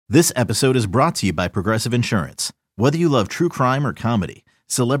This episode is brought to you by Progressive Insurance. Whether you love true crime or comedy,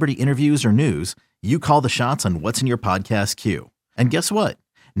 celebrity interviews or news, you call the shots on what's in your podcast queue. And guess what?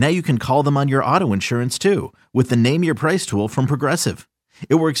 Now you can call them on your auto insurance too with the Name Your Price tool from Progressive.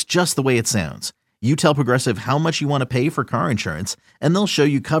 It works just the way it sounds. You tell Progressive how much you want to pay for car insurance, and they'll show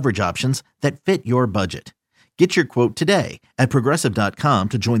you coverage options that fit your budget. Get your quote today at Progressive.com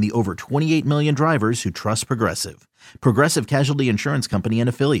to join the over 28 million drivers who trust Progressive. Progressive Casualty Insurance Company and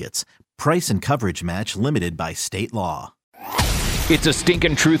Affiliates. Price and coverage match limited by state law. It's a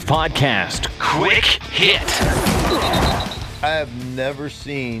Stinkin' Truth podcast. Quick hit. I have never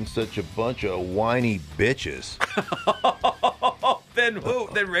seen such a bunch of whiny bitches. Then who?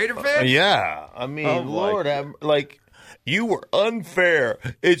 Then Raider fans? Yeah. I mean, Lord, you were unfair.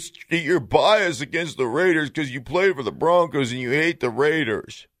 You're biased against the Raiders because you play for the Broncos and you hate the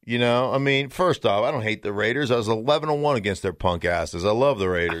Raiders. You know, I mean, first off, I don't hate the Raiders. I was 11-1 against their punk asses. I love the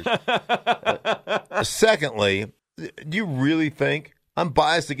Raiders. Secondly, do you really think I'm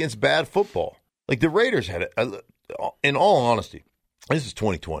biased against bad football? Like, the Raiders had, in all honesty, this is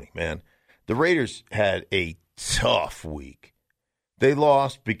 2020, man. The Raiders had a tough week. They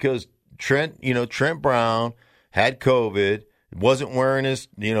lost because Trent Brown had COVID, wasn't wearing his,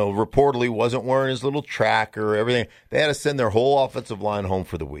 reportedly wasn't wearing his little tracker, everything. They had to send their whole offensive line home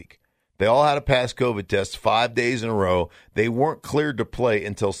for the week. They all had to pass COVID tests 5 days in a row. They weren't cleared to play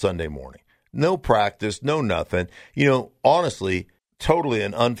until Sunday morning. No practice, no nothing. Honestly, totally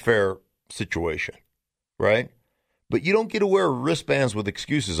an unfair situation, right? But you don't get to wear wristbands with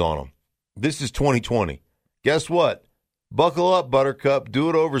excuses on them. This is 2020. Guess what? Buckle up, Buttercup. Do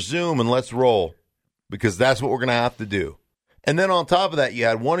it over Zoom and let's roll, because that's what we're going to have to do. And then on top of that, you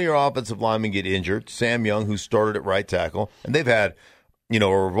had one of your offensive linemen get injured, Sam Young, who started at right tackle. And they've had, a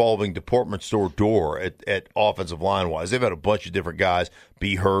revolving department store door at offensive line-wise. They've had a bunch of different guys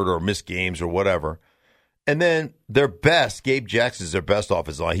be hurt or miss games or whatever. And then their best, Gabe Jackson's their best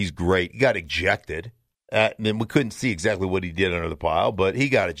offensive line. He's great. He got ejected. And then we couldn't see exactly what he did under the pile, but he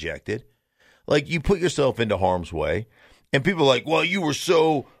got ejected. Like, you put yourself into harm's way. And people are like, well, you were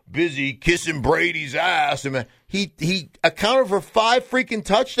so busy kissing Brady's ass. And he accounted for 5 freaking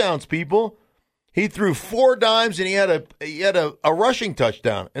touchdowns, people. He threw 4 dimes, and he had a rushing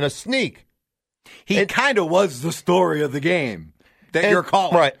touchdown and a sneak. He kind of was the story of the game that you're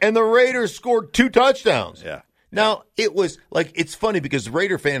calling. Right. And the Raiders scored 2 touchdowns. Yeah. Now, it was like, it's funny because the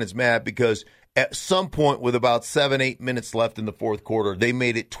Raider fan is mad because at some point with about 7-8 minutes left in the fourth quarter, they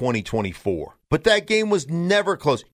made it 20-24. But that game was never close.